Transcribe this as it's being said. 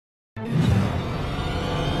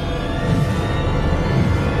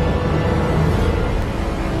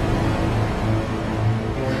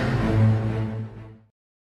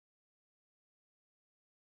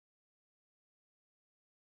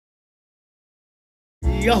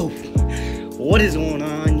Yo, what is going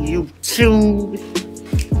on, YouTube?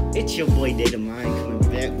 It's your boy Pt.1 coming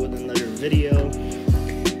back with another video.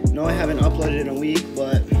 No, I haven't uploaded in a week,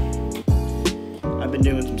 but I've been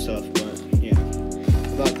doing some stuff. But yeah,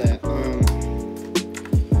 about that.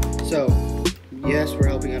 So yes, we're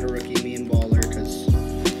helping out a rookie, me and Baller, because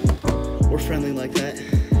we're friendly like that.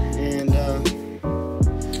 And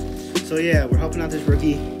so yeah, we're helping out this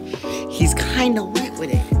rookie. He's kind of wet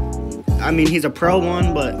with it. I mean, he's a pro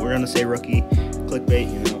one, but we're gonna say rookie.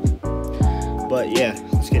 Clickbait, you know. But yeah,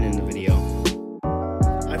 let's get into the video.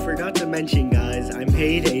 I forgot to mention, guys, I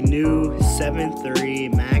made a new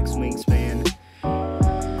 7'3" max wingspan.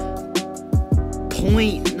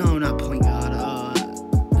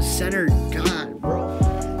 Center god, bro.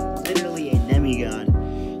 Literally a demigod.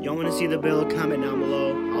 Y'all wanna see the build? Comment down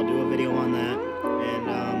below. I'll do a video on that.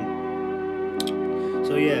 And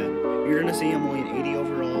so yeah, you're gonna see I'm only an 80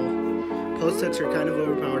 overall. Post hooks are kind of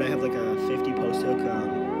overpowered. I have like a 50 post hook,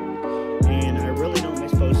 and I really don't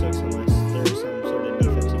miss post hooks unless there's some sort of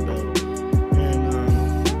defensive build. And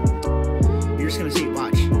you're just gonna see,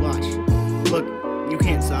 watch, look, you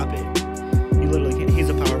can't stop it. You literally can't. He's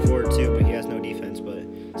a power forward too, but he has no defense. But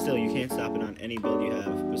still, you can't stop it on any build you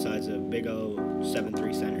have besides a big O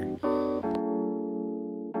 7'3" center.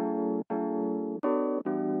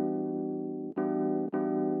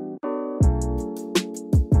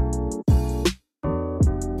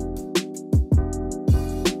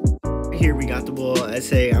 Here we got the ball. I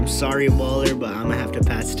say, I'm sorry, Baller, but I'm gonna have to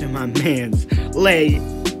pass it to my man's Lay.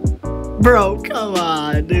 Bro, come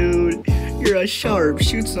on, dude. You're a sharp.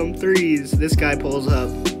 Shoot some threes. This guy pulls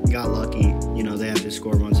up. Got lucky. You know, they have to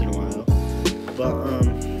score once in a while. But,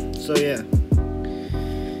 so yeah.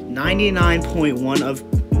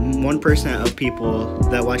 99.1% of people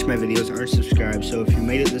that watch my videos aren't subscribed. So if you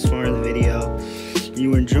made it this far in the video,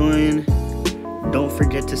 you enjoying, don't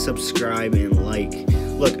forget to subscribe and like.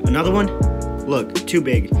 Look, another one. Look, too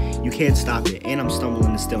big. You can't stop it. And I'm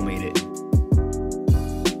stumbling and still made it.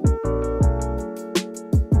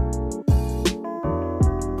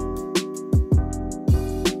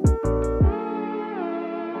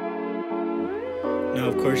 Now,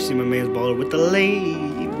 of course, you see my man's Baller with the lay.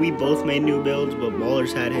 We both made new builds, but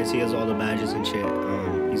Baller's had his. He has all the badges and shit.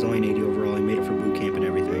 He's only an 80 overall. He made it for boot camp and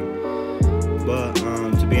everything. But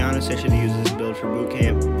to be honest, I should have used this build for boot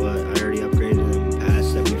camp, but I already upgraded him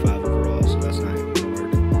past 75 overall, so that's not gonna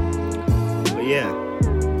work. But yeah,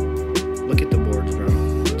 look at the boards, bro.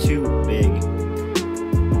 Too big.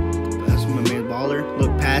 That's my man Baller.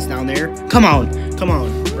 Look, pass down there. Come on,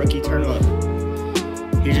 rookie, turn up.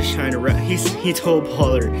 He's just trying to rep. He told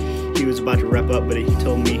Baller he was about to rep up, but he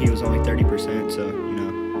told me he was only 30%. So you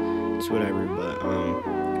know, it's whatever. But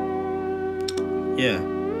yeah.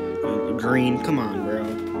 Green, come on, bro.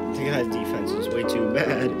 The guy's defense is way too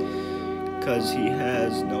bad because he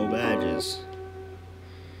has no badges.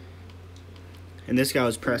 And this guy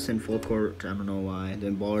was pressing full court. I don't know why.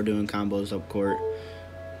 Then Baller doing combos up court.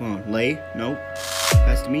 Come on, Lay. Nope.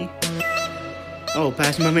 Pass to me. Oh,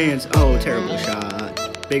 pass my man's. Oh, terrible shot.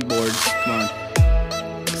 Big board. Come on.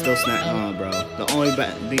 Still snap. Oh, bro. The only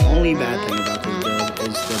bad thing about this build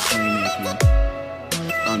is the playmaking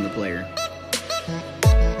on the player.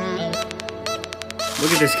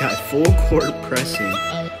 Look at this guy, full court pressing,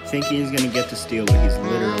 thinking he's gonna get the steal, but he's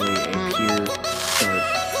literally a pure sharp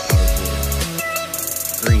power forward.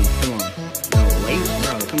 Green, come on. No, late,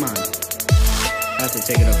 bro, come on. I have to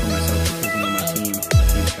take it up for myself because you know my team's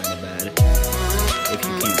kind of bad. If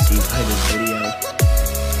you can't see by this video.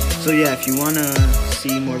 So yeah, if you wanna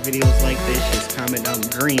see more videos like this, just comment down.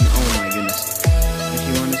 Green, oh my goodness. If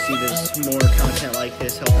you wanna see this more content like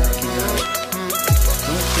this, help rookies out.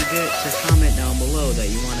 Don't forget to comment down below that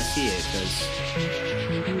you want to see it, because,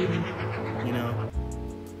 you know,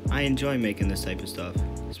 I enjoy making this type of stuff,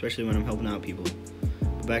 especially when I'm helping out people.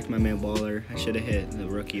 But back to my man Baller. I should have hit the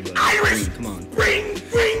rookie, but Green, come on. Green.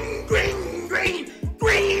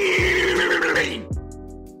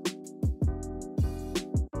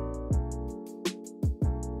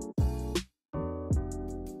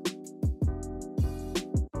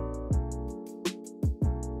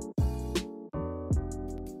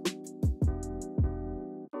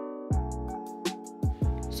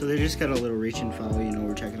 So they just got a little reach and follow, you know,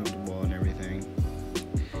 we're checking out the ball and everything.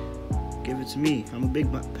 Give it to me. I'm a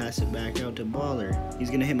big pass it back out to Baller. He's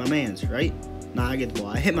gonna hit my man's, right? Nah, I get the ball.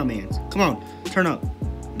 I hit my man's. Come on, turn up.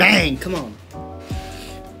 Bang, come on.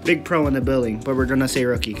 Big pro in the building, but we're gonna say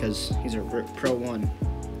rookie because he's a pro one.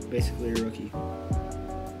 Basically a rookie.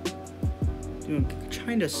 Dude, I'm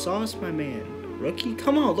trying to sauce my man. Rookie,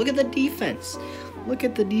 come on, look at the defense. Look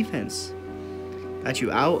at the defense. Got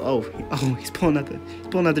you out. Oh, he's pulling out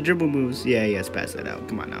the dribble moves. Yeah, he has to pass that out.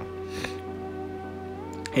 Come on now.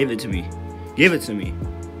 Give it to me. Give it to me.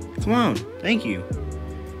 Come on. Thank you.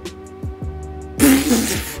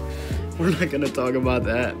 We're not gonna talk about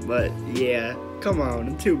that, but yeah. Come on.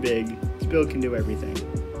 I'm too big. This build can do everything.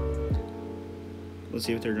 Let's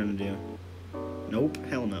see what they're gonna do. Nope.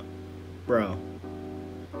 Hell no. Bro.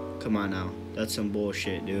 Come on now. That's some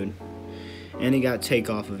bullshit, dude. And he got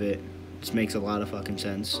take off of it. This makes a lot of fucking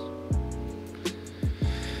sense.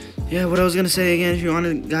 Yeah, what I was gonna say again, if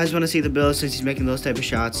you guys wanna see the build since he's making those type of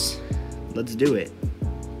shots, let's do it.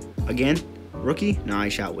 Again? Rookie? Nah, I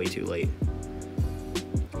shot way too late.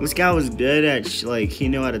 This guy was good at, like, he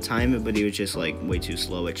knew how to time it, but he was just, like, way too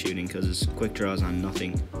slow at shooting because his quick draw is on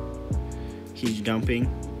nothing. He's jumping.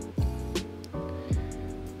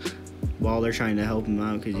 While they're trying to help him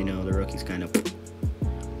out because, you know, the rookie's kind of...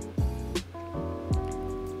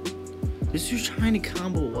 This dude's trying to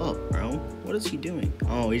combo up, bro. What is he doing?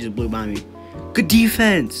 Oh, he just blew by me. Good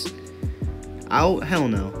defense. Out? Hell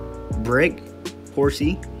no. Brick?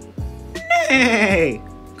 Horsey? Hey!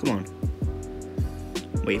 Come on.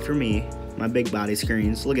 Wait for me. My big body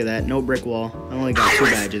screens. Look at that. No brick wall. I only got 2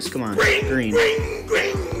 badges. Come on. Green. Green.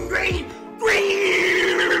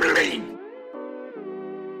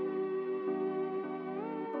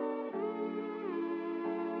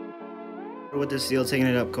 With the steal, taking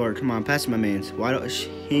it up court. Come on, pass my mans. Why don't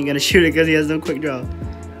he ain't gonna shoot it because he has no quick draw.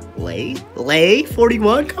 Lay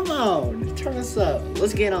 41. Come on, turn us up.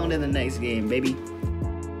 Let's get on to the next game, baby.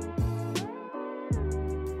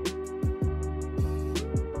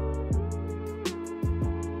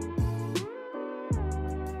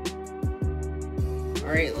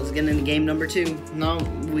 All right, let's get into game number 2. No,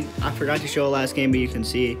 I forgot to show last game, but you can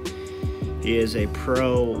see he is a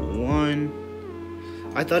Pro 1.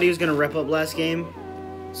 I thought he was gonna rep up last game,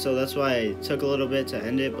 so that's why it took a little bit to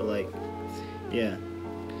end it, but like, yeah.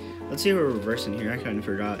 Let's see what we're reversing here. I kind of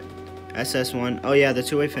forgot. SS1. Oh yeah, the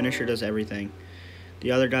two-way finisher does everything.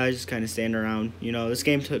 The other guys just kind of stand around. You know, this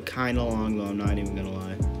game took kind of long, though. I'm not even gonna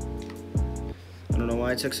lie. I don't know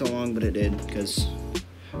why it took so long, but it did, because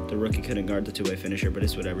the rookie couldn't guard the two-way finisher, but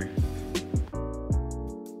it's whatever.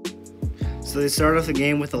 So they start off the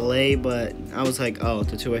game with a lay, but I was like, oh,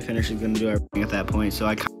 the two-way finisher is going to do everything at that point. So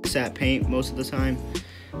I kind of sat paint most of the time.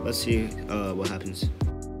 Let's see what happens.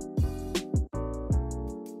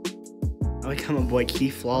 I become a boy Key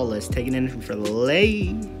Flawless, taking in for the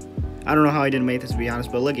lay. I don't know how I didn't make this, to be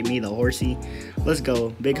honest, but look at me, the horsey. Let's go.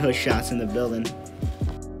 Big hood shots in the building.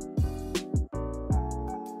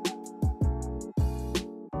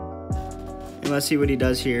 And let's see what he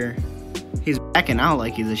does here. He's backing out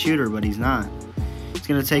like he's a shooter, but he's not. He's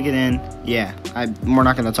going to take it in. Yeah, we're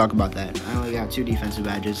not going to talk about that. I only got 2 defensive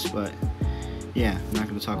badges, but yeah, I'm not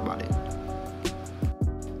going to talk about it.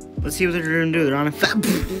 Let's see what they're going to do. They're on a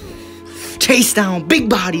chase down, big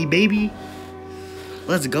body, baby.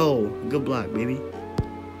 Let's go. Good block, baby.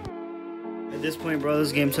 At this point, bro,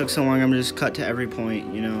 this game took so long, I'm just cut to every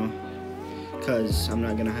point, you know, because I'm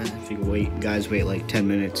not going to have to wait like 10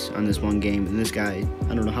 minutes on this one game. And this guy,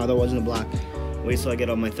 I don't know how that wasn't a block. Wait till I get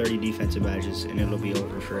all my 30 defensive badges, and it'll be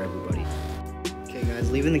over for everybody. Okay,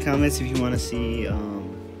 guys, leave in the comments if you want to see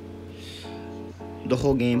the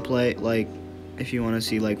whole gameplay, like, if you want to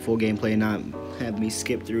see, like, full gameplay and not have me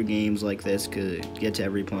skip through games like this to get to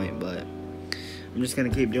every point, but I'm just going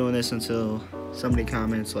to keep doing this until somebody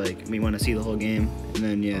comments, like, we want to see the whole game, and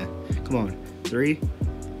then, yeah, come on, 3,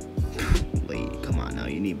 wait, come on now,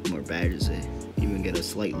 you need more badges to even get us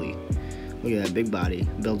slightly. Look at that big body,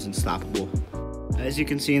 build's unstoppable. As you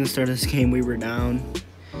can see in the start of this game, we were down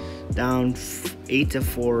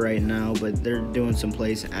 8-4 right now, but they're doing some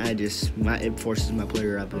plays. It forces my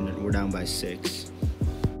player up, and we're down by 6.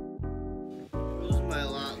 Losing by a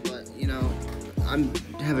lot, but you know, I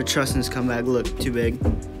have a trust in this comeback. Look, too big.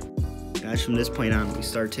 Guys, from this point on, we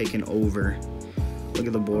start taking over. Look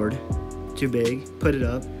at the board, too big. Put it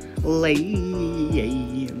up.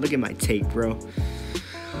 Look at my take, bro.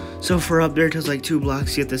 So for up there, it takes like 2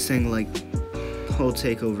 blocks. Get this thing like whole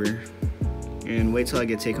takeover. And wait till I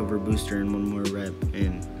get takeover booster and 1 more rep,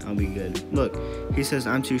 and I'll be good. Look, he says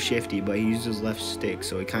I'm too shifty, but he uses left stick,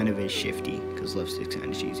 so it kind of is shifty, because left stick's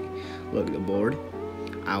kind of cheesy. Look, the board,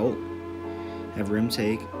 out, have rim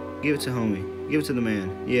take, give it to homie, give it to the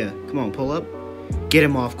man. Yeah, come on, pull up, get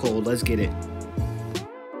him off cold, let's get it.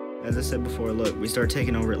 As I said before, look, we start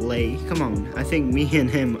taking over at lay. Come on, I think me and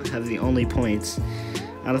him have the only points.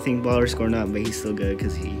 I don't think Baller scored up, but he's still good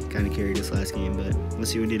because he kind of carried us last game. But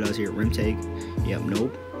let's see what he does here. Rim take. Yep,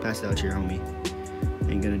 nope. Pass it out to your homie.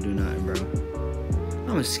 Ain't gonna do nothing, bro. I'm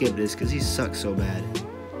gonna skip this because he sucks so bad.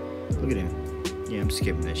 Look at him. Yeah, I'm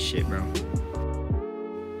skipping this shit, bro.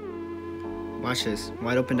 Watch this.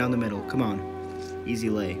 Wide open down the middle. Come on. Easy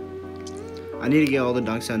lay. I need to get all the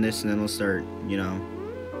dunks on this, and then we'll start, you know,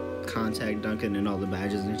 contact dunking and all the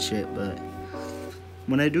badges and shit. But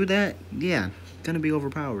when I do that, yeah, gonna be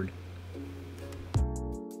overpowered.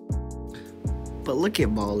 But look at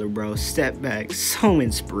Baller, bro. Step back. So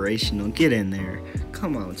inspirational. Get in there.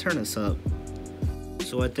 Come on, turn us up.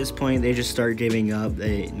 So at this point, they just start giving up.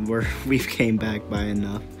 We've came back by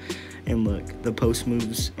enough. And look, the post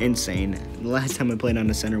move's insane. The last time I played on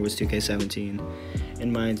the center was 2K17.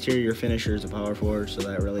 And my interior finisher is a power forward, so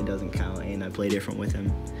that really doesn't count. And I play different with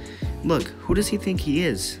him. Look, who does he think he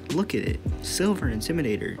is? Look at it. Silver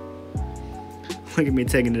Intimidator. Look at me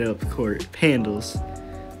taking it up the court. Handles.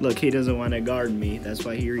 Look, he doesn't want to guard me. That's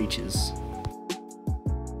why he reaches.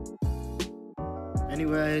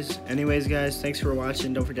 Anyways, guys, thanks for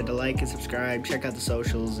watching. Don't forget to like and subscribe. Check out the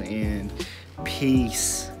socials, and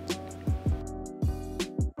peace.